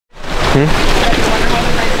Hey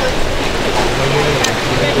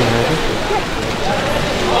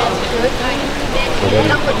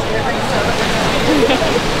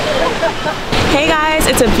guys,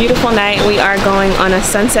 it's a beautiful night. We are going on a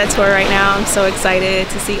sunset tour right now. I'm so excited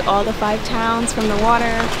to see all the 5 towns from the water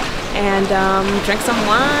and drink some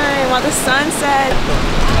wine while the sun sets.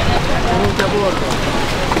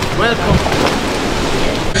 Welcome.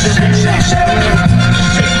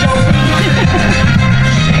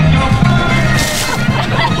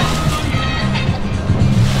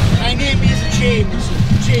 My name is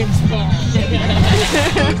James Bond.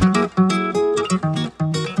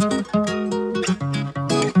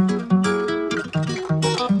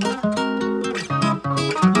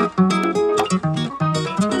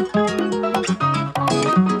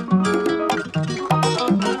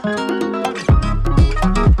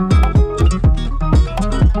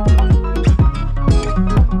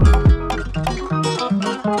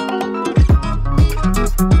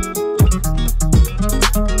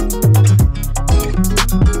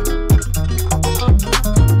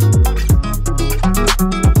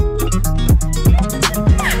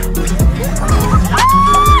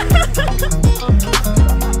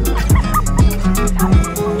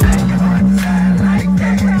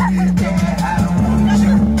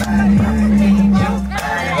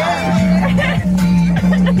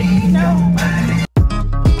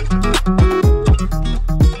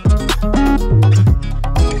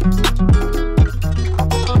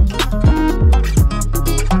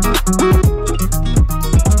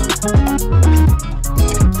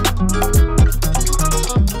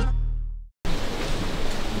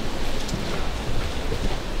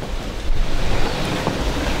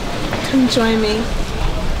 Come join me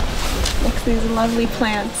next to these lovely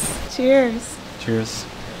plants. Cheers. Cheers.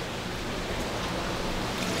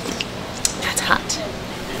 That's hot.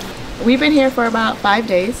 We've been here for about 5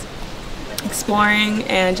 days, exploring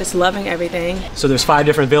and just loving everything. So there's 5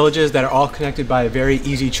 different villages that are all connected by a very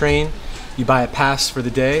easy train. You buy a pass for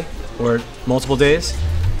the day or multiple days,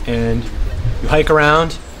 and you hike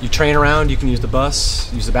around, you train around, you can use the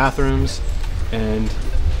bus, use the bathrooms, and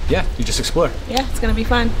yeah, you just explore. Yeah, it's gonna be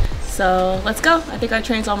fun. So let's go. I think our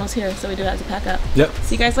train's almost here, so we do have to pack up. Yep.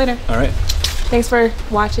 See you guys later. All right. Thanks for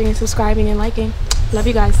watching and subscribing and liking. Love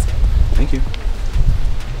you guys. Thank you.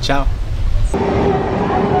 Ciao.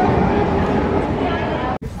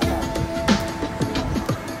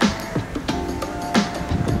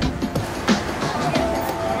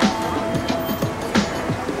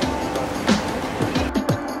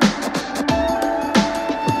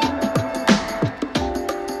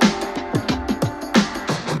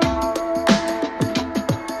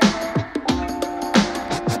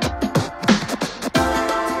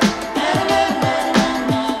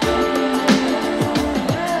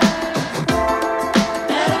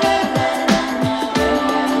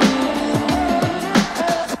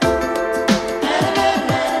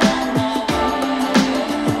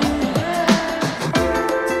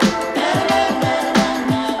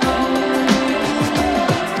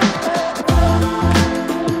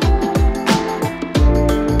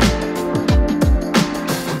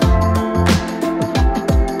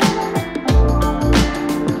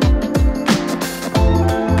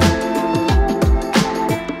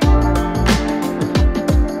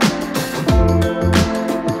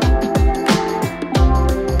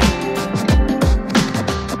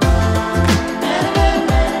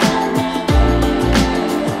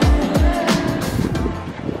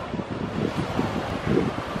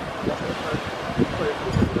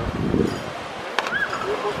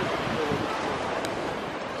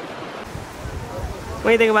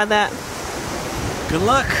 What do you think about that? Good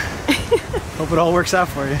luck. Hope it all works out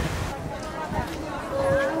for you.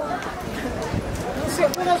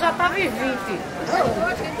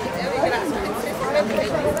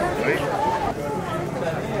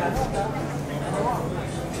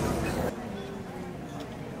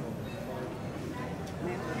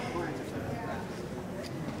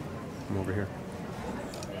 I'm over here.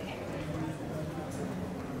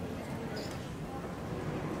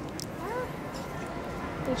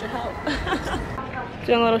 Need your help.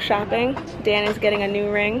 Doing a little shopping. Dan is getting a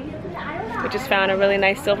new ring. We just found a really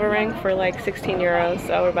nice silver ring for like 16 euros,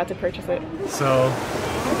 so we're about to purchase it. So,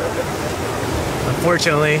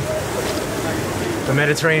 unfortunately, the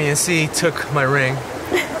Mediterranean Sea took my ring,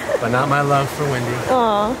 but not my love for Wendy.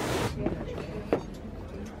 Aww.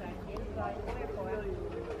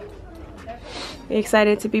 You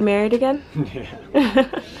excited to be married again? Yeah.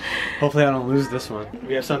 Hopefully I don't lose this one.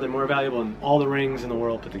 We have something more valuable than all the rings in the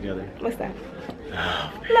world put together. What's that?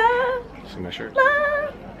 Oh, Love. see my shirt.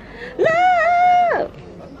 Love. Love.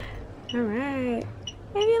 All right.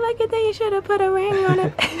 If you like it, then you should have put a ring on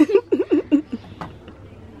it.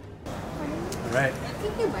 All right.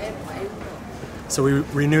 So we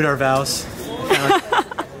renewed our vows.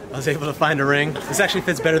 I was able to find a ring. This actually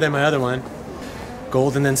fits better than my other one.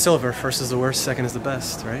 Gold and then silver. First is the worst, second is the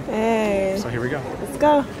best, right? Hey. So here we go. Let's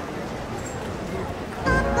go.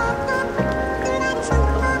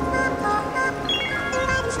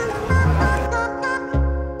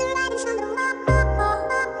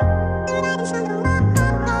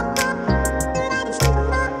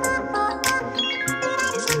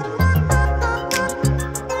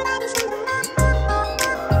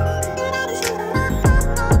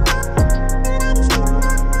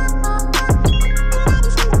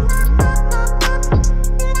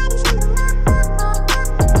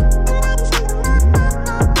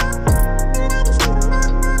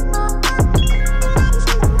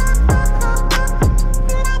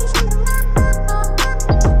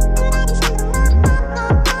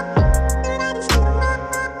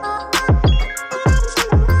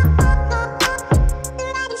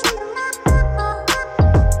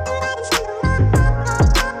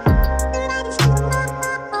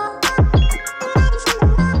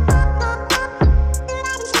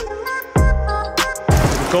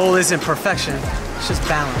 Goal isn't perfection, it's just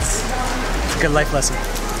balance. It's a good life lesson.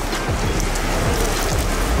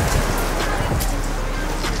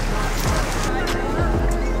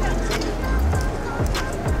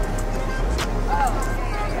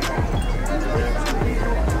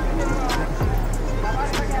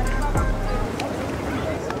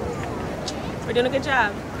 We're doing a good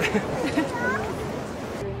job.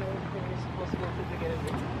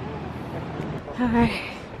 Alright,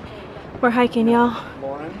 we're hiking, y'all.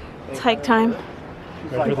 It's hike time.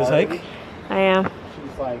 Ready for this hike? I am.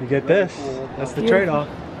 You get this. That's the trade-off.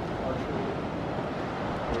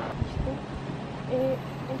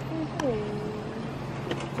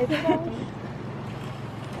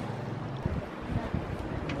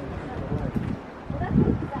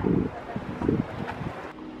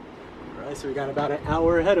 Alright, so we got about an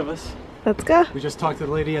hour ahead of us. Let's go. We just talked to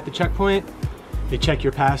the lady at the checkpoint. They check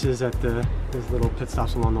your passes at there's little pit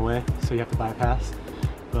stops along the way, so you have to buy a pass.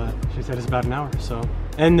 But she said it's about an hour, so.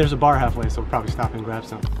 And there's a bar halfway, so we'll probably stop and grab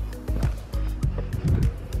some.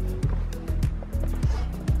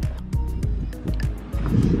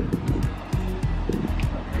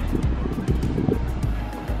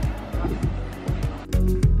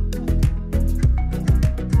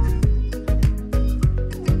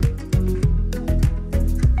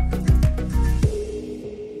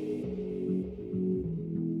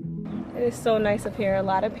 It is so nice up here. A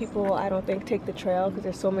lot of people, I don't think, take the trail because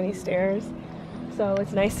there's so many stairs. So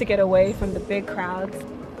it's nice to get away from the big crowds.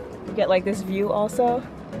 You get like this view also.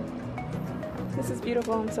 This is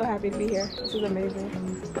beautiful. I'm so happy to be here. This is amazing.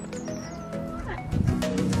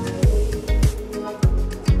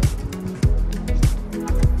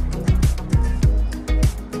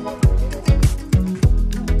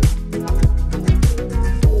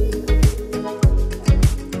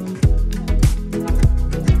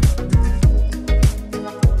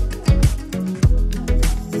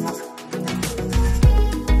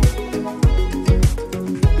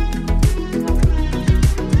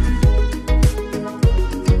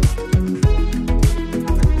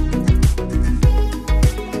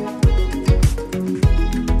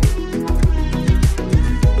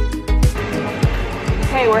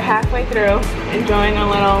 We're halfway through, enjoying a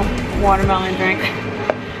little watermelon drink,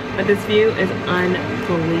 but this view is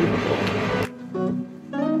unbelievable.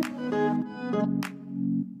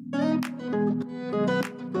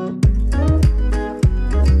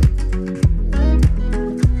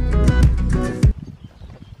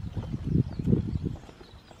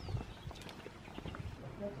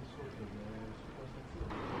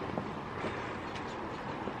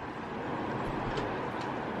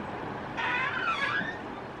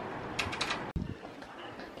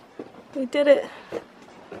 We did it.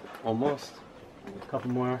 Almost. A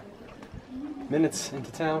couple more minutes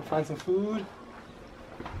into town, find some food.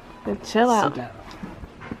 And chill out. Sit down.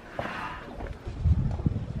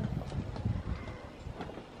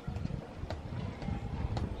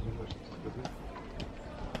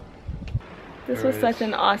 This was such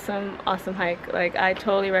an awesome hike. Like, I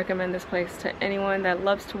totally recommend this place to anyone that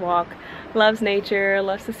loves to walk, loves nature,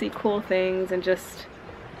 loves to see cool things, and just,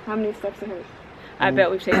 how many steps are it? I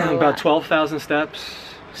bet we've taken a lot. About 12,000 steps,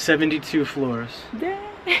 72 floors. Dang.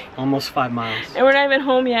 Almost 5 miles. And we're not even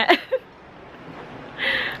home yet.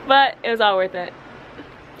 But it was all worth it.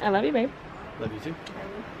 I love you, babe. Love you too.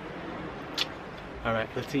 Alright,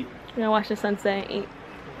 let's eat. We're gonna watch the sunset and eat.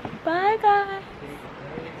 Bye, guys.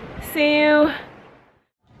 See you.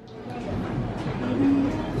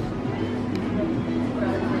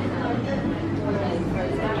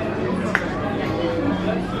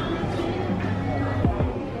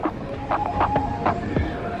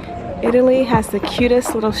 Italy has the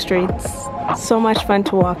cutest little streets. So much fun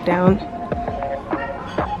to walk down.